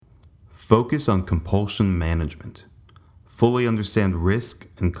Focus on compulsion management. Fully understand risk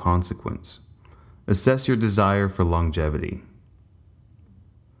and consequence. Assess your desire for longevity.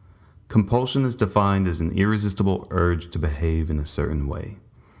 Compulsion is defined as an irresistible urge to behave in a certain way,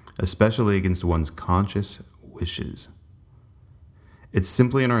 especially against one's conscious wishes. It's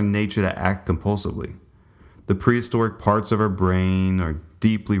simply in our nature to act compulsively. The prehistoric parts of our brain are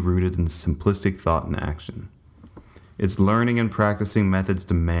deeply rooted in simplistic thought and action. It's learning and practicing methods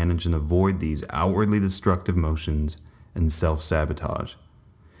to manage and avoid these outwardly destructive motions and self-sabotage.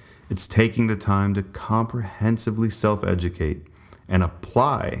 It's taking the time to comprehensively self-educate and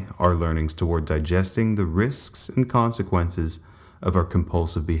apply our learnings toward digesting the risks and consequences of our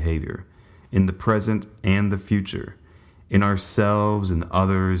compulsive behavior in the present and the future, in ourselves and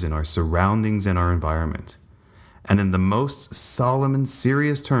others, in our surroundings and our environment. And in the most solemn and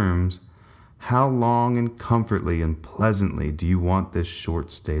serious terms, how long and comfortably and pleasantly do you want this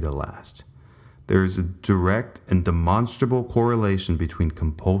short stay to last? There is a direct and demonstrable correlation between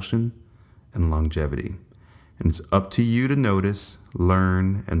compulsion and longevity, and it's up to you to notice,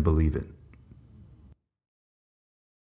 learn, and believe it.